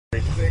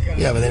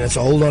Yeah, but then it's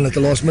a hold on at the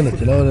last minute,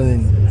 you know what I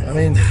mean? I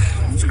mean,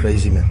 it's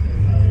crazy, man.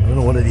 I don't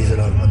know what it is at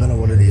home. I don't know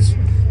what it is.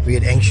 We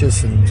get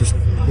anxious and just,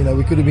 you know,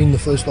 we could have been the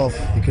first half.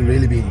 We could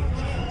really been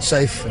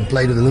safe and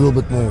played with a little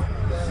bit more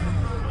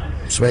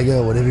swagger,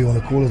 or whatever you want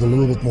to call it, a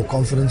little bit more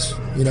confidence,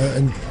 you know.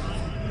 And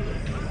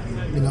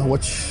you know,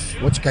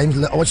 watch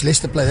games. I watch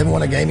Leicester play. They haven't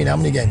won a game in how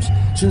many games?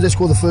 As soon as they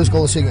score the first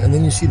goal, the second, and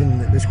then you see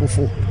them, they score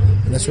 4,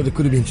 and that's what it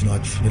could have been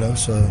tonight, you know.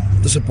 So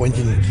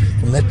disappointing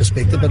from that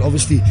perspective, but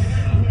obviously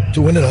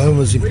to win at home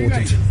was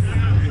important.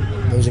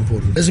 That was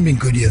important. It hasn't been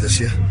good here this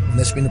year, and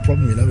that's been the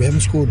problem, you know. We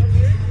haven't scored.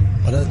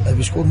 Have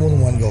we scored more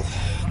than one goal?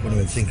 I can't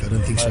even think. I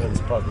don't think so.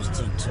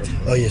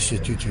 Oh yes,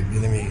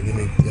 2-2. Let me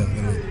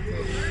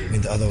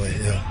went the other way.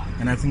 Yeah.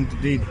 And I think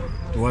today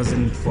it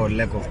wasn't for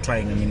lack of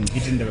trying. I mean,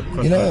 hitting the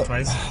crossbar, you know,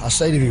 twice. I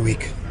say it every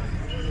week.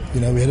 You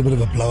know, we had a bit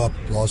of a blow up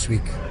last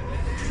week.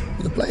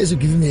 But the players are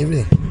giving me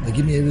everything. They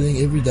give me everything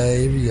every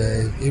day,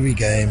 every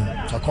game.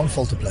 So I can't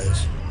fault the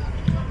players.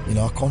 You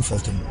know, I can't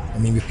fault them. I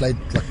mean, we played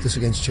like this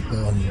against Chipper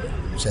on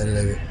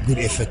Saturday. Good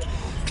effort,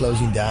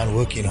 closing down,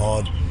 working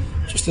hard.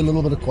 Just a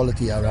little bit of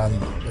quality around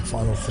that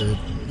final third.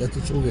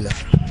 That's all we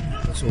lack.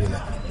 That's all we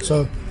lack.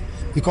 So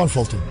you can't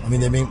fault them. I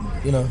mean,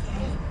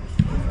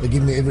 they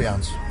give me every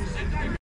ounce.